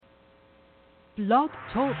Blog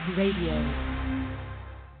Talk Radio.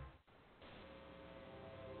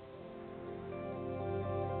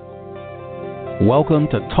 Welcome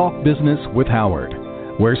to Talk Business with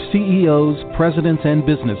Howard, where CEOs, presidents, and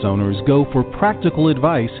business owners go for practical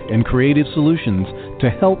advice and creative solutions to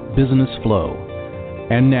help business flow.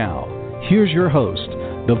 And now, here's your host,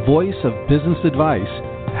 the voice of business advice,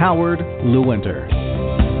 Howard Lewinter.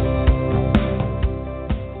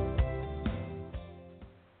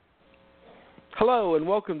 Hello and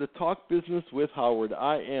welcome to Talk Business with Howard.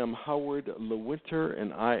 I am Howard Lewinter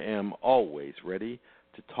and I am always ready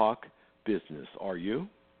to talk business. Are you?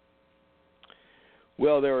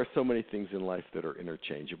 Well, there are so many things in life that are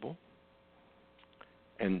interchangeable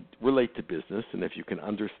and relate to business, and if you can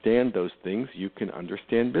understand those things, you can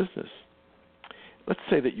understand business. Let's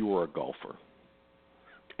say that you were a golfer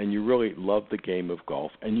and you really love the game of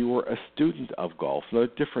golf and you were a student of golf. There are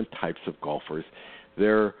different types of golfers.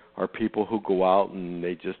 There are people who go out and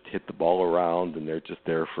they just hit the ball around and they're just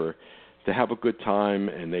there to have a good time,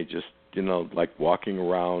 and they just, like walking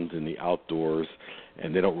around in the outdoors,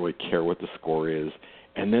 and they don't really care what the score is.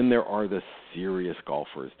 And then there are the serious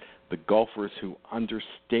golfers, the golfers who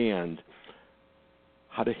understand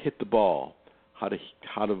how to hit the ball,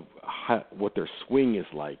 what their swing is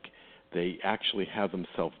like. They actually have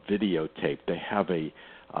themselves videotaped. They have a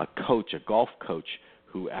golf coach,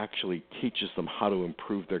 who actually teaches them how to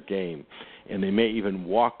improve their game. And they may even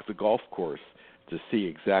walk the golf course to see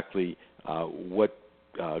exactly what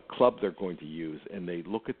club they're going to use. And they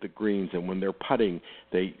look at the greens, and when they're putting,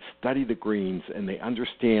 they study the greens, and they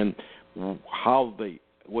understand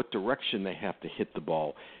what direction they have to hit the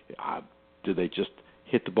ball. Do they just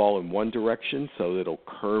hit the ball in one direction so it'll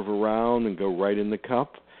curve around and go right in the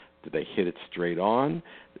cup? Do they hit it straight on?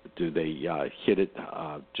 Do they hit it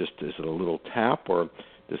just as a little tap, or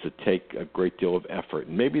does it take a great deal of effort?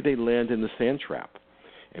 And maybe they land in the sand trap.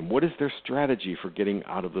 And what is their strategy for getting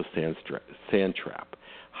out of the sand trap?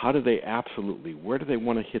 Where do they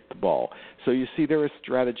want to hit the ball? So you see, there is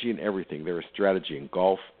strategy in everything. There is strategy in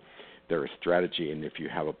golf. There is strategy in if you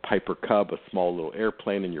have a Piper Cub, a small little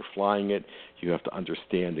airplane, and you're flying it, you have to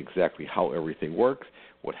understand exactly how everything works.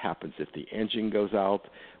 What happens if the engine goes out?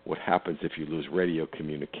 What happens if you lose radio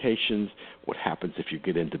communications? What happens if you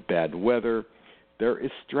get into bad weather? There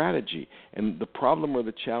is strategy. And the problem or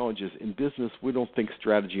the challenge is, in business, we don't think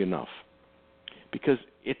strategy enough because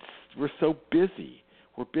we're so busy.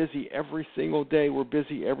 We're busy every single day. We're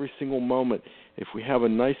busy every single moment. If we have a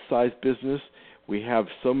nice-sized business, we have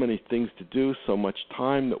so many things to do, so much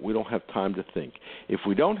time that we don't have time to think. If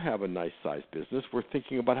we don't have a nice-sized business, we're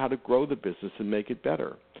thinking about how to grow the business and make it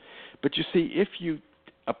better. But you see, if you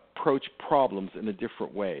approach problems in a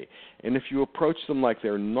different way, and if you approach them like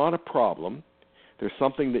they're not a problem, there's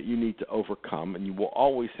something that you need to overcome, and you will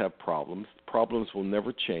always have problems. Problems will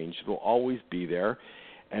never change. They'll always be there.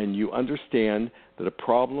 And you understand that a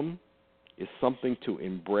problem is something to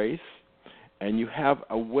embrace, and you have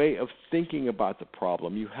a way of thinking about the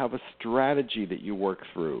problem. You have a strategy that you work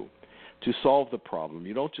through to solve the problem.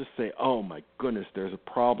 You don't just say, oh, my goodness, there's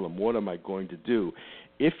a problem. What am I going to do?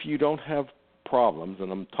 If you don't have problems,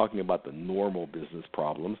 and I'm talking about the normal business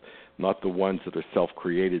problems, not the ones that are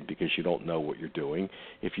self-created because you don't know what you're doing.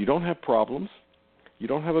 If you don't have problems, you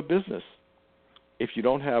don't have a business. If you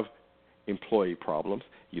don't have employee problems,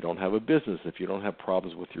 you don't have a business. If you don't have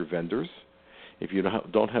problems with your vendors, if you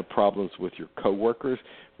don't have problems with your coworkers,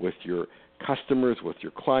 with your customers, with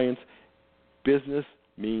your clients, business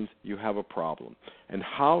means you have a problem. And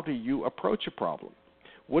how do you approach a problem?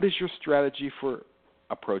 What is your strategy for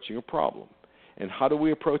approaching a problem? And how do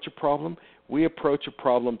we approach a problem? We approach a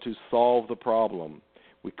problem to solve the problem.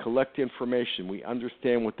 We collect information. We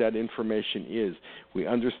understand what that information is. We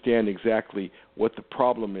understand exactly what the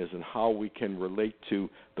problem is and how we can relate to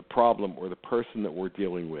the problem or the person that we're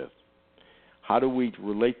dealing with. How do we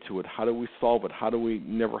relate to it? How do we solve it? How do we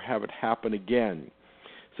never have it happen again?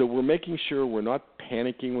 So we're making sure we're not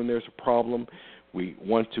panicking when there's a problem. We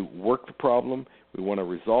want to work the problem. We want to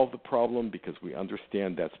resolve the problem because we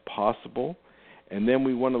understand that's possible. And then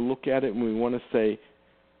we want to look at it and we want to say,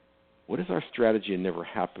 what is our strategy in never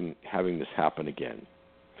having this happen again?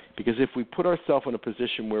 Because if we put ourselves in a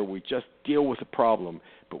position where we just deal with the problem,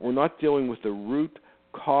 but we're not dealing with the root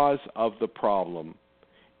cause of the problem,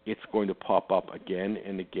 it's going to pop up again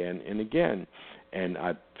and again and again. And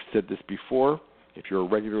I've said this before. If you're a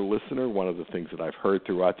regular listener, one of the things that I've heard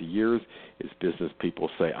throughout the years is business people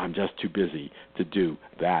say, I'm just too busy to do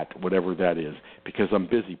that, whatever that is, because I'm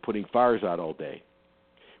busy putting fires out all day.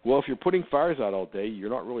 Well, if you're putting fires out all day, you're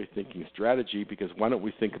not really thinking strategy, because why don't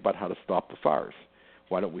we think about how to stop the fires?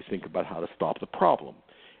 Why don't we think about how to stop the problem?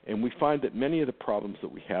 And we find that many of the problems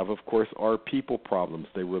that we have, of course, are people problems.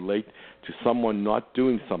 They relate to someone not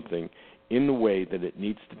doing something in the way that it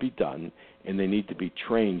needs to be done, and they need to be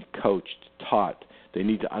trained, coached, taught. They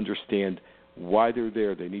need to understand why they're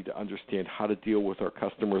there. They need to understand how to deal with our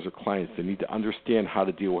customers or clients. They need to understand how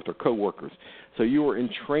to deal with our coworkers. So you are in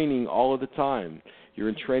training all of the time. You're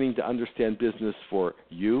in training to understand business for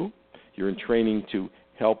you. You're in training to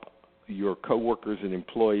help your coworkers and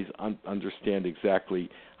employees understand exactly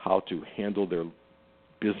how to handle their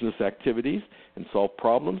business activities and solve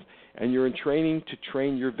problems. And you're in training to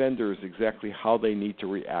train your vendors exactly how they need to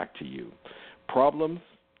react to you. Problems,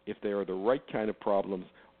 if they are the right kind of problems,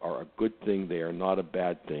 are a good thing. They are not a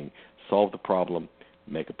bad thing. Solve the problem,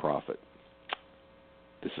 make a profit.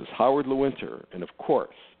 This is Howard Lewinter, and of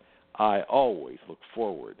course, I always look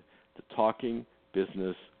forward to talking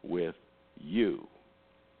business with you.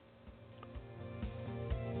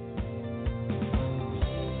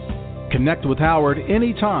 Connect with Howard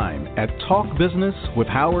anytime at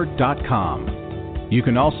talkbusinesswithhoward.com. You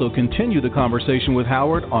can also continue the conversation with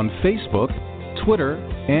Howard on Facebook, Twitter,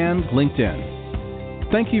 and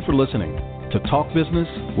LinkedIn. Thank you for listening to Talk Business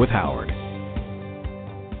with Howard.